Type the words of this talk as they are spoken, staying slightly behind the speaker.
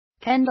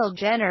Kendall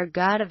Jenner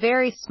got a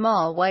very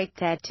small white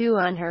tattoo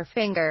on her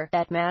finger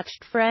that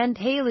matched friend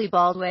Hailey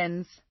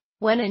Baldwin's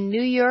when in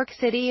New York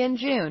City in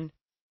June.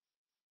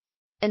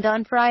 And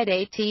on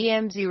Friday,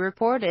 TMZ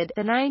reported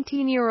the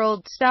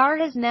 19-year-old star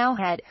has now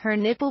had her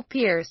nipple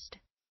pierced.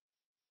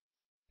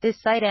 This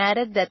site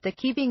added that the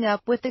Keeping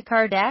Up with the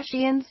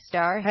Kardashians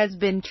star has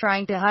been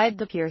trying to hide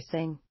the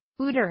piercing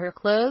under her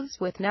clothes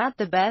with not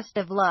the best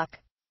of luck.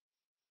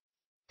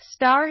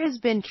 Star has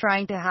been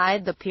trying to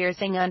hide the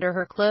piercing under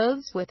her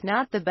clothes with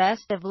not the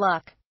best of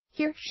luck.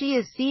 Here she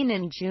is seen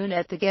in June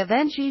at the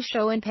Givenchy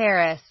show in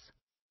Paris.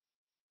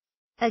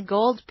 A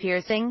gold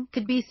piercing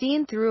could be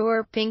seen through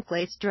her pink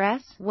lace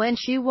dress when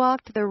she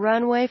walked the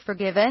runway for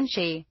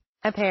Givenchy,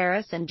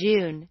 Paris in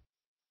June.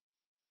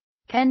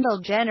 Kendall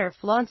Jenner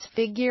flaunts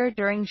figure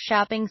during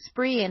shopping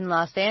spree in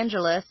Los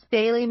Angeles,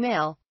 Daily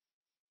Mail.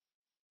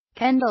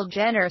 Kendall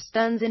Jenner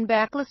stuns in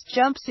backless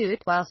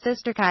jumpsuit while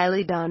sister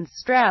Kylie dons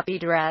strappy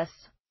dress.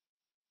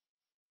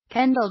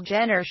 Kendall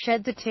Jenner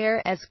sheds a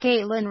tear as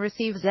Caitlyn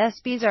receives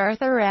ESPY's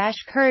Arthur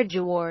Ashe Courage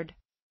Award.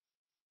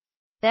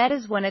 That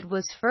is when it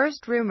was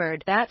first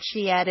rumored that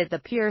she added the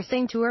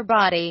piercing to her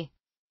body.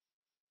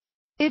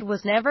 It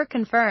was never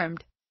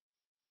confirmed.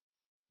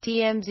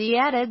 TMZ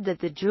added that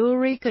the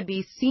jewelry could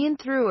be seen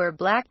through her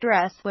black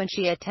dress when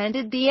she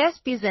attended the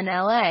ESPYs in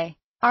LA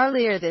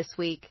earlier this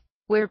week,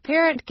 where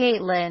parent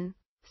Caitlyn,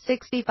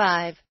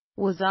 65,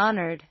 was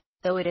honored,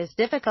 though it is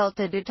difficult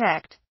to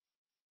detect.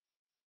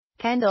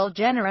 Kendall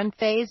Jenner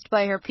unfazed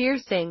by her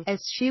piercing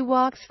as she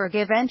walks for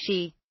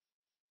Givenchy.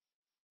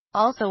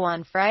 Also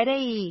on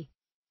Friday,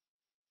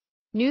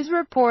 news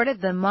reported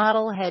the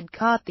model had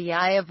caught the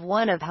eye of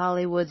one of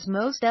Hollywood's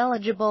most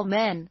eligible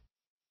men.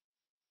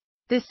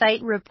 The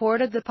site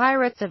reported the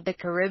Pirates of the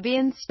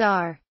Caribbean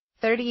star,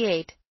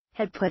 38,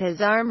 had put his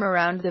arm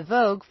around the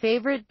Vogue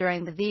favorite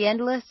during the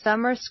endless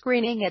summer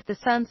screening at the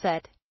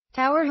Sunset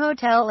Tower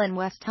Hotel in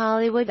West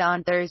Hollywood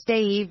on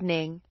Thursday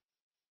evening.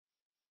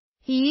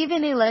 He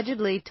even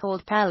allegedly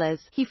told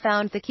Palace he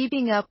found the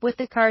Keeping Up with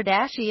the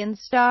Kardashians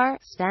star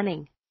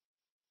stunning.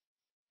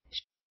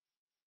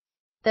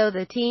 Though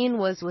the teen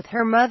was with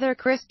her mother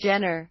Kris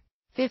Jenner,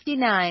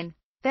 59,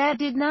 that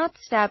did not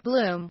stop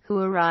Bloom, who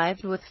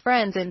arrived with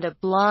friends and a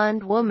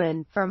blonde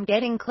woman, from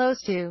getting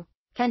close to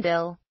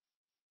Kendall.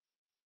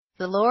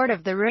 The Lord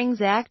of the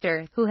Rings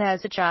actor, who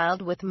has a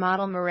child with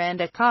model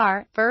Miranda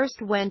Carr,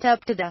 first went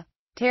up to the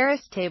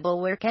terrace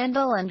table where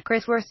Kendall and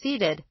Kris were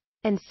seated,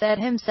 and sat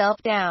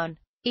himself down,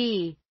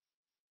 he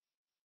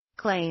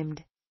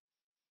claimed.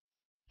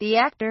 The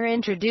actor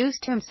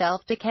introduced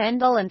himself to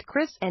Kendall and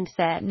Kris, and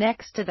sat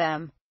next to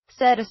them,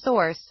 said a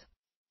source.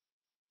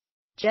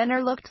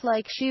 Jenner looked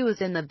like she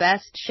was in the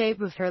best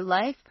shape of her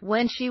life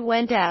when she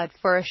went out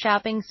for a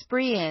shopping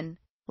spree in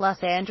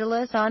Los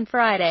Angeles on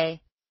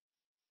Friday.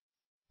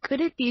 Could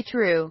it be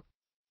true?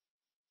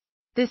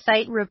 The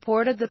site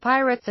reported the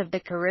Pirates of the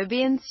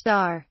Caribbean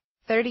star,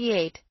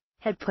 38,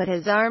 had put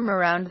his arm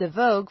around the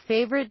Vogue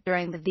favorite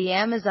during the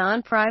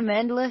Amazon Prime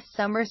endless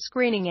summer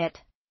screening at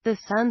the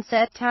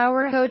Sunset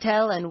Tower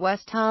Hotel in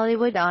West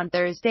Hollywood on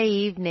Thursday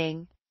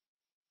evening.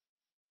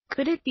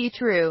 Could it be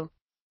true?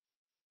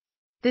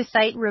 The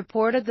site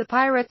reported the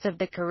Pirates of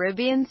the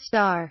Caribbean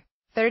star,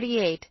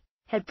 38,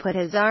 had put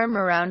his arm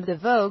around the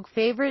Vogue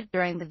favorite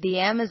during the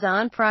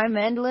Amazon Prime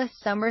endless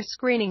summer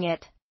screening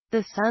at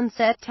the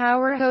Sunset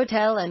Tower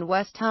Hotel in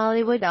West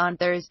Hollywood on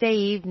Thursday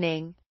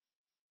evening.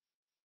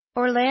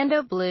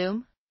 Orlando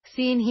Bloom,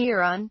 seen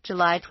here on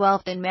July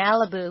 12 in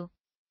Malibu.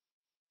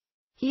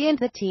 He and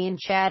the teen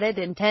chatted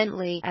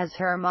intently as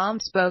her mom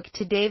spoke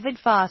to David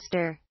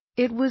Foster,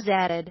 it was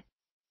added.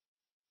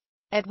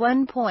 At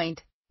one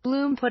point,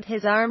 Bloom put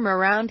his arm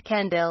around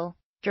Kendall,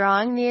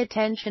 drawing the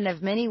attention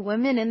of many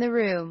women in the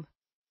room.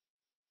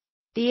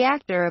 The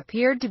actor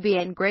appeared to be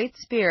in great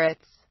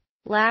spirits,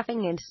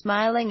 laughing and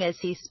smiling as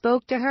he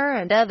spoke to her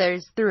and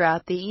others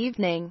throughout the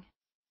evening.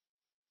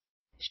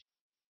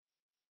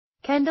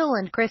 Kendall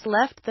and Kris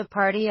left the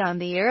party on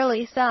the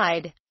early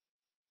side.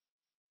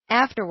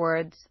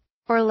 Afterwards,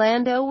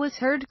 Orlando was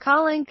heard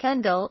calling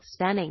Kendall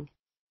stunning.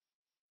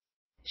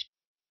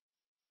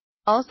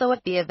 Also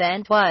at the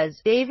event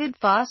was David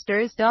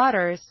Foster's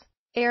daughters,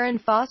 Erin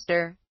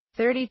Foster,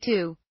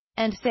 32,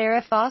 and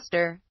Sarah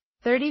Foster,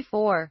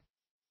 34.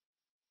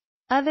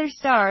 Other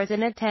stars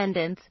in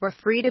attendance were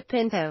Frida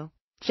Pinto,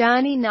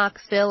 Johnny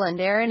Knoxville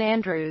and Erin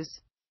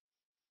Andrews.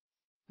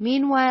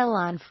 Meanwhile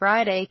on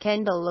Friday,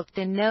 Kendall looked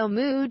in no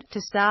mood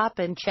to stop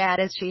and chat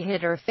as she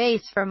hid her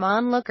face from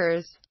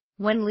onlookers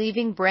when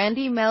leaving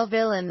Brandy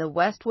Melville in the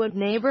Westwood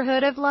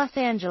neighborhood of Los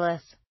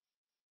Angeles.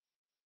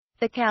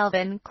 The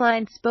Calvin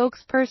Klein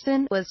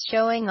spokesperson was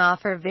showing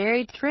off her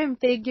very trim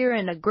figure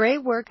in a gray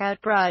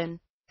workout bra and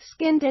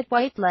skin-tight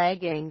white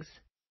leggings.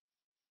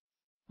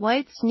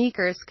 White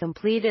sneakers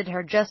completed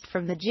her just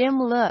from the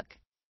gym look.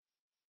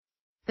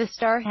 The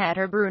star had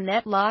her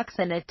brunette locks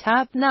in a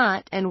top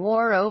knot and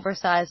wore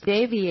oversized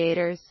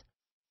aviators.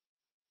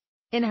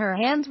 In her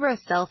hands were a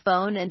cell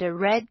phone and a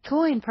red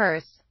coin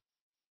purse.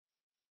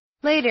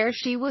 Later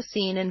she was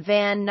seen in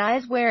Van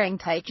Nuys wearing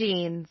tight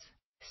jeans,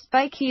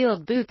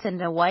 spike-heeled boots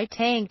and a white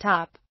tank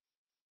top.